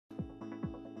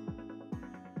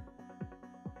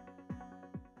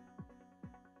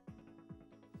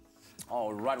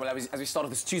All right, well, as we start off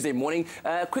this Tuesday morning,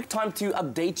 quick time to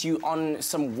update you on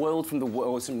some news from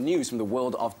the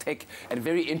world of tech, and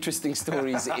very interesting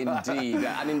stories indeed.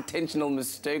 Unintentional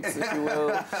mistakes, if you will.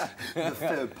 The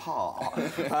faux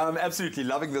pas. Absolutely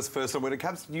loving this first one. When it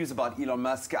comes to news about Elon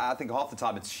Musk, I think half the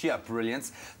time it's sheer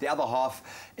brilliance. The other half,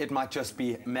 it might just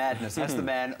be madness. Has the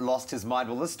man lost his mind?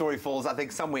 Well, this story falls, I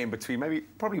think, somewhere in between,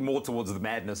 probably more towards the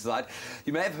madness side.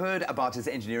 You may have heard about his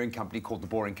engineering company called The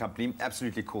Boring Company.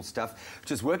 Absolutely cool stuff.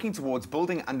 Which is working towards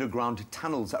building underground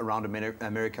tunnels around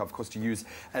America, of course, to use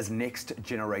as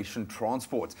next-generation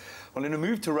transport. Well, in a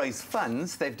move to raise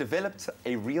funds, they've developed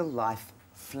a real-life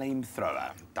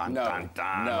flamethrower. Dun, dun,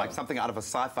 dun. Like something out of a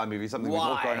sci-fi movie, something we've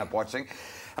all grown up watching.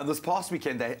 And this past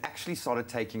weekend, they actually started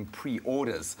taking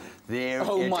pre-orders. There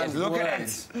Look at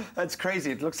it. That's crazy.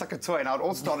 It looks like a toy. Now, it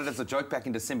all started as a joke back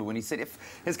in December when he said if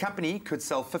his company could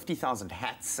sell 50,000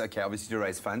 hats, okay, obviously to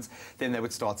raise funds, then they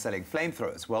would start selling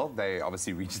flamethrowers. Well, they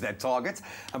obviously reached that target.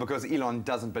 And because Elon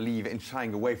doesn't believe in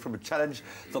shying away from a challenge,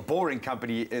 The Boring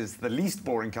Company is the least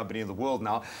boring company in the world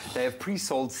now. They have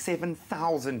pre-sold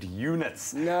 7,000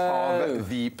 units of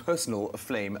the personal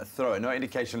flamethrower. No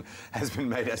indication has been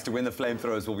made as to when the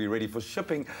flamethrowers will be ready for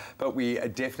shipping, but we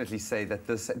definitely say that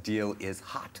this deal is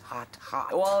hot, hot,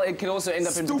 hot. Well, it could also end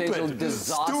up in potential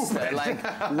disaster. Like,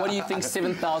 what do you think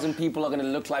 7,000 people are going to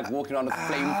look like walking around with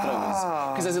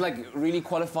flamethrowers? Because does it like really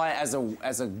qualify as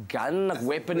a gun, like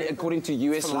weapon, according to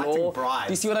US law? Do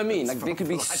you see what I mean? Like, there could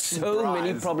be so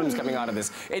many problems coming out of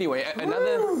this. Anyway,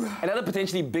 another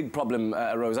potentially big problem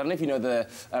arose. I don't know if you know the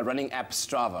running app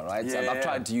Strava, right? So I've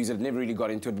tried to use it, never really got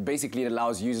into it, but basically it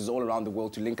allows users all around the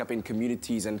world to link up in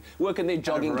communities and work in their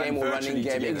jogging game or running game.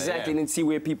 Together, exactly, and then see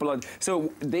where people are.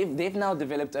 So they've now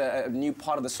developed a new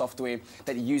part of the software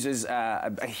that uses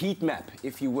a heat map,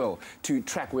 if you will, to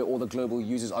track where all the global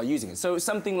users are using it. So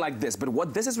something like this. But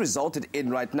what this has resulted in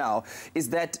right now is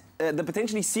that the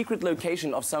potentially secret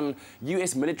location of some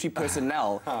US military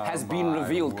personnel has been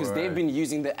revealed because they've been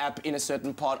using the app in a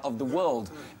certain part of the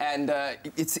world. And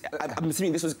I'm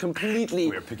assuming this was completely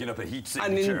We're picking up a heat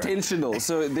signature. Unintentional.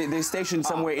 So they're stationed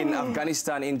somewhere in Afghanistan,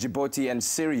 in Djibouti and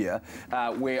Syria,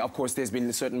 where, of course, there's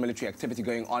been certain military activity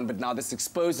going on, but now this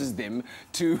exposes them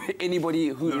to anybody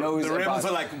who knows about... The rebels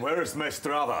are like, where is my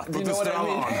Strava? Put the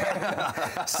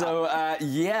Strava on. So,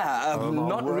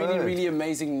 not really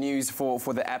amazing news for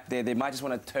the app there. They might just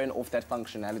want to turn off that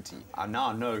functionality. I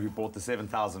now know who bought the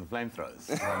 7,000 flamethrowers.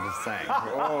 I'm just saying.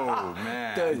 Oh,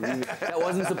 man. That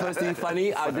wasn't supposed to be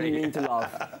funny. I didn't mean to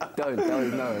laugh. Don't,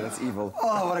 no, that's evil.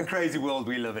 Oh, what a crazy world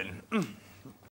we live in.